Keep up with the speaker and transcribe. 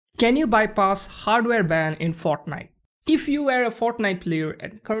Can you bypass hardware ban in Fortnite? If you are a Fortnite player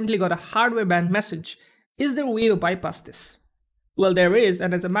and currently got a hardware ban message, is there a way to bypass this? Well, there is,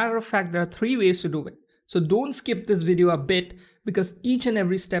 and as a matter of fact, there are 3 ways to do it. So don't skip this video a bit because each and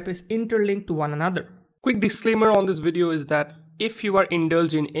every step is interlinked to one another. Quick disclaimer on this video is that if you are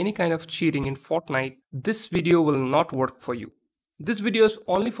indulged in any kind of cheating in Fortnite, this video will not work for you. This video is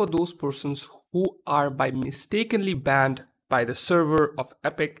only for those persons who are by mistakenly banned by the server of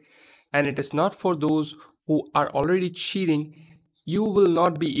Epic, and it is not for those who are already cheating. You will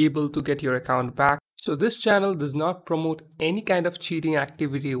not be able to get your account back. So this channel does not promote any kind of cheating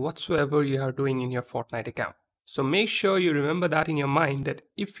activity whatsoever you are doing in your Fortnite account. So make sure you remember that in your mind, that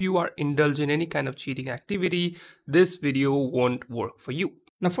if you are indulged in any kind of cheating activity, this video won't work for you.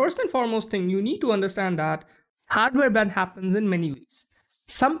 Now, first and foremost thing, you need to understand that hardware ban happens in many ways.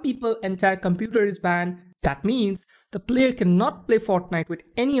 Some people, entire computer is banned. That means the player cannot play Fortnite with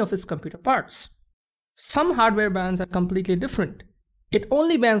any of his computer parts. Some hardware bans are completely different. It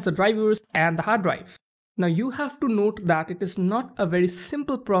only bans the drivers and the hard drive. Now you have to note that it is not a very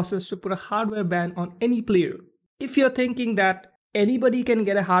simple process to put a hardware ban on any player. If you're thinking that anybody can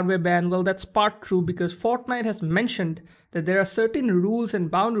get a hardware ban, well, that's part true, because Fortnite has mentioned that there are certain rules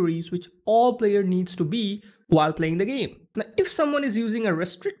and boundaries which all player needs to be while playing the game. Now, if someone is using a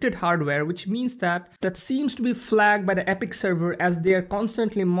restricted hardware, which means that seems to be flagged by the Epic server as they are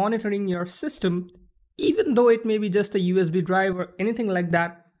constantly monitoring your system, even though it may be just a USB drive or anything like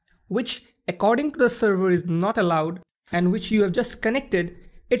that, which according to the server is not allowed and which you have just connected,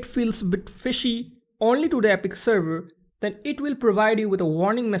 it feels a bit fishy only to the Epic server, then it will provide you with a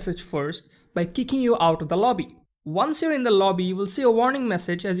warning message first by kicking you out of the lobby. Once you're in the lobby, you will see a warning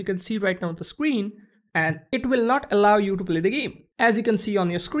message, as you can see right now on the screen, and it will not allow you to play the game, as you can see on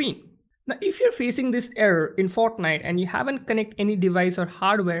your screen. Now, if you're facing this error in Fortnite and you haven't connected any device or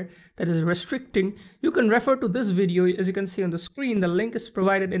hardware that is restricting, you can refer to this video. As you can see on the screen, the link is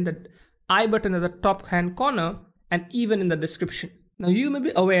provided in the I button at the top hand corner and even in the description. Now, you may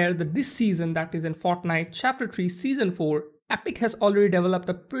be aware that this season, that is in Fortnite Chapter 3 Season 4, Epic has already developed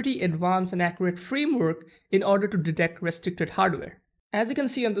a pretty advanced and accurate framework in order to detect restricted hardware. As you can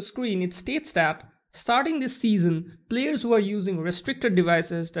see on the screen, it states that starting this season, players who are using restricted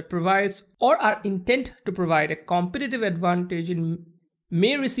devices that provides or are intent to provide a competitive advantage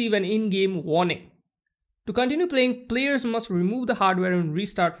may receive an in-game warning. To continue playing, players must remove the hardware and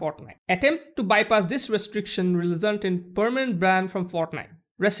restart Fortnite. Attempt to bypass this restriction will result in permanent ban from Fortnite.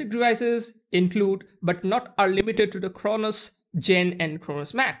 Restricted devices include, but not are limited to, the Chronos Gen and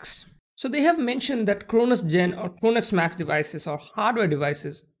Chronos Max. So they have mentioned that Chronos Gen or Chronos Max devices or hardware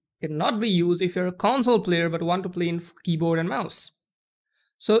devices cannot be used if you're a console player but want to play in keyboard and mouse.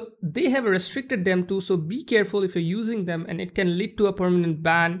 So they have restricted them too, so be careful if you're using them, and it can lead to a permanent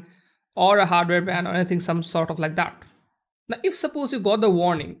ban or a hardware ban or anything, some sort of like that. Now, if suppose you got the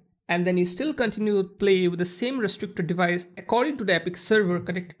warning and then you still continue to play with the same restricted device according to the Epic server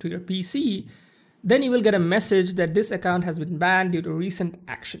connected to your PC, then you will get a message that this account has been banned due to recent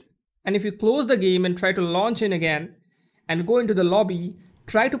action. And if you close the game and try to launch in again and go into the lobby,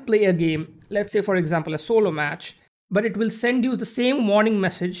 try to play a game, let's say for example a solo match, but it will send you the same warning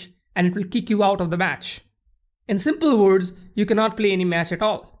message and it will kick you out of the match. In simple words, you cannot play any match at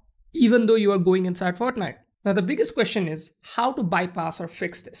all, even though you are going inside Fortnite. Now the biggest question is how to bypass or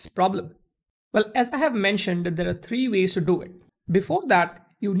fix this problem. Well, as I have mentioned, there are 3 ways to do it. Before that,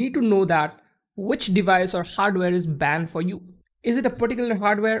 you need to know that which device or hardware is banned for you. Is it a particular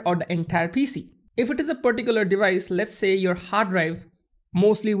hardware or the entire PC? If it is a particular device, let's say your hard drive,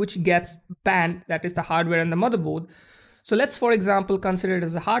 mostly which gets banned, that is the hardware and the motherboard. So let's for example consider it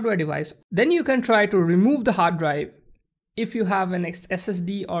as a hardware device. Then you can try to remove the hard drive. If you have an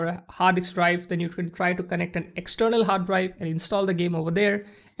SSD or a hard disk drive, then you can try to connect an external hard drive and install the game over there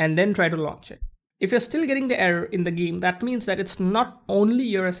and then try to launch it. If you're still getting the error in the game, that means that it's not only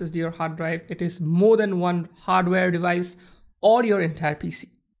your SSD or hard drive, it is more than one hardware device or your entire PC.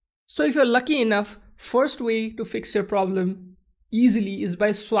 So if you're lucky enough, first way to fix your problem easily is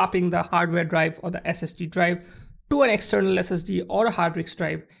by swapping the hardware drive or the SSD drive to an external SSD or a hard disk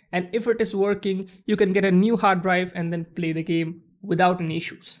drive, and if it is working, you can get a new hard drive and then play the game without any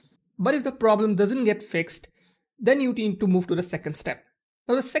issues. But if the problem doesn't get fixed, then you need to move to the second step.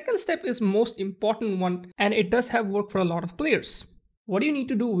 Now the second step is most important one, and it does have work for a lot of players. What you need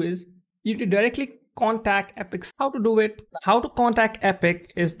to do is you need to directly contact Epic. How to do it? How to contact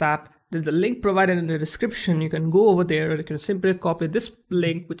Epic is that there's a link provided in the description. You can go over there, or you can simply copy this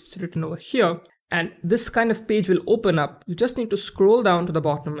link which is written over here, and this kind of page will open up. You just need to scroll down to the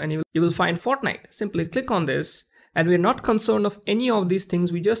bottom and you will find Fortnite. Simply click on this and we're not concerned of any of these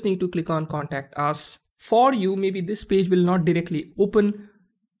things, we just need to click on contact us. For you, maybe this page will not directly open.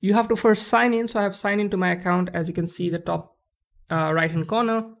 You have to first sign in. So I have signed into my account, as you can see the top right hand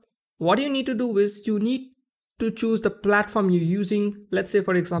corner. What you need to do is you need to choose the platform you're using. Let's say,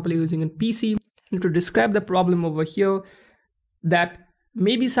 for example, you're using a PC. You need to describe the problem over here, that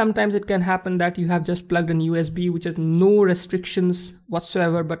maybe sometimes it can happen that you have just plugged in USB, which has no restrictions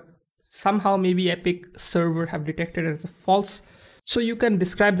whatsoever, but somehow maybe Epic server have detected it as a false. So you can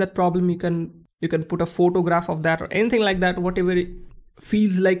describe that problem. You can put a photograph of that or anything like that, whatever it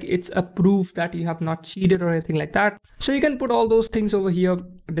feels like it's a proof that you have not cheated or anything like that. So you can put all those things over here,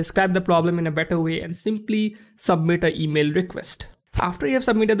 describe the problem in a better way, and simply submit an email request. After you have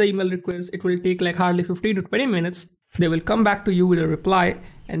submitted the email request, it will take like hardly 15 to 20 minutes. They will come back to you with a reply,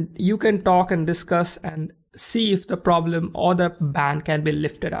 and you can talk and discuss and see if the problem or the ban can be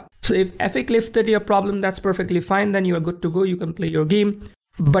lifted up. So if Epic lifted your problem, that's perfectly fine. Then you are good to go. You can play your game.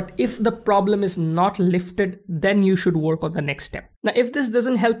 But if the problem is not lifted, then you should work on the next step. Now, if this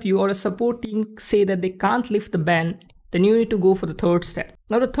doesn't help you or a support team say that they can't lift the ban, then you need to go for the third step.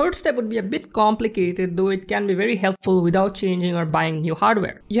 Now, the third step would be a bit complicated, though it can be very helpful without changing or buying new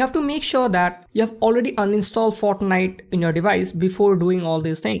hardware. You have to make sure that you have already uninstalled Fortnite in your device before doing all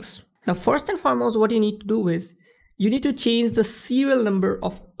these things. Now, first and foremost, what you need to do is you need to change the serial number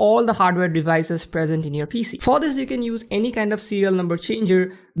of all the hardware devices present in your PC. For this, you can use any kind of serial number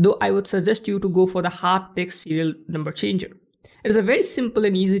changer, though I would suggest you to go for the hard text serial number changer. It is a very simple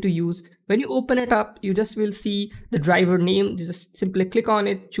and easy to use. When you open it up, you just will see the driver name. You just simply click on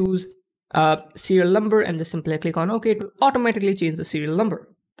it, choose serial number, and just simply click on OK to automatically change the serial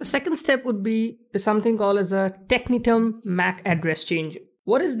number. The second step would be something called as a Technitum MAC address changer.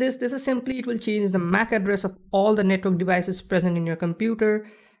 What is this? This is simply, it will change the MAC address of all the network devices present in your computer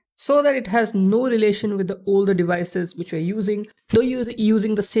so that it has no relation with the older devices which you're using. Though you're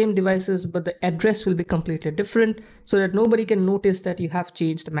using the same devices, but the address will be completely different so that nobody can notice that you have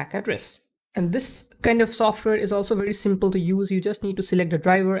changed the MAC address. And this kind of software is also very simple to use. You just need to select the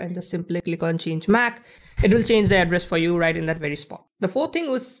driver and just simply click on change MAC. It will change the address for you right in that very spot. The fourth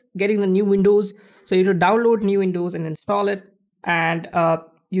thing was getting the new Windows. So you need to download new Windows and install it. And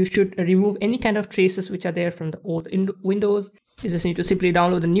you should remove any kind of traces which are there from the old Windows. You just need to simply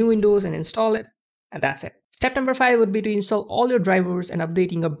download the new Windows and install it, and that's it. Step number 5 would be to install all your drivers and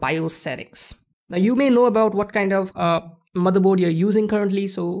updating your BIOS settings. Now, you may know about what kind of motherboard you're using currently,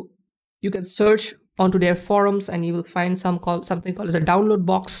 so you can search onto their forums and you will find something called as a download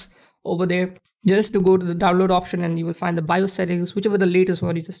box over there. Just to go to the download option and you will find the BIOS settings, whichever the latest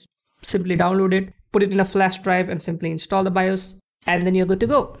one. You just simply download it, put it in a flash drive, and simply install the BIOS, and then you're good to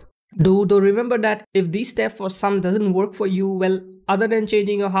go. Do remember that if these steps for some doesn't work for you, well, other than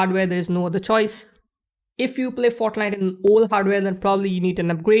changing your hardware, there is no other choice. If you play Fortnite in old hardware, then probably you need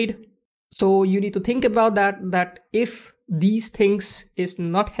an upgrade. So you need to think about that if these things is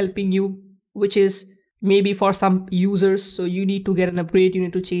not helping you, which is maybe for some users, so you need to get an upgrade, you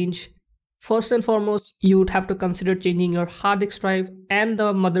need to change. First and foremost, you would have to consider changing your hard disk drive and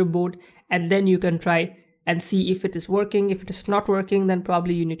the motherboard, and then you can try and see if it is working. If it is not working, then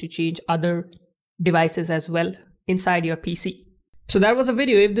probably you need to change other devices as well inside your PC. So that was a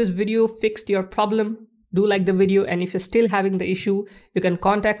video. If this video fixed your problem, do like the video, and if you're still having the issue, you can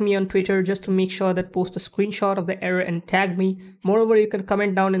contact me on Twitter just to make sure that post a screenshot of the error and tag me. Moreover, you can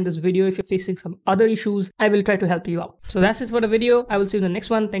comment down in this video if you're facing some other issues. I will try to help you out. So that's it for the video. I will see you in the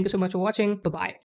next one. Thank you so much for watching. Bye-bye.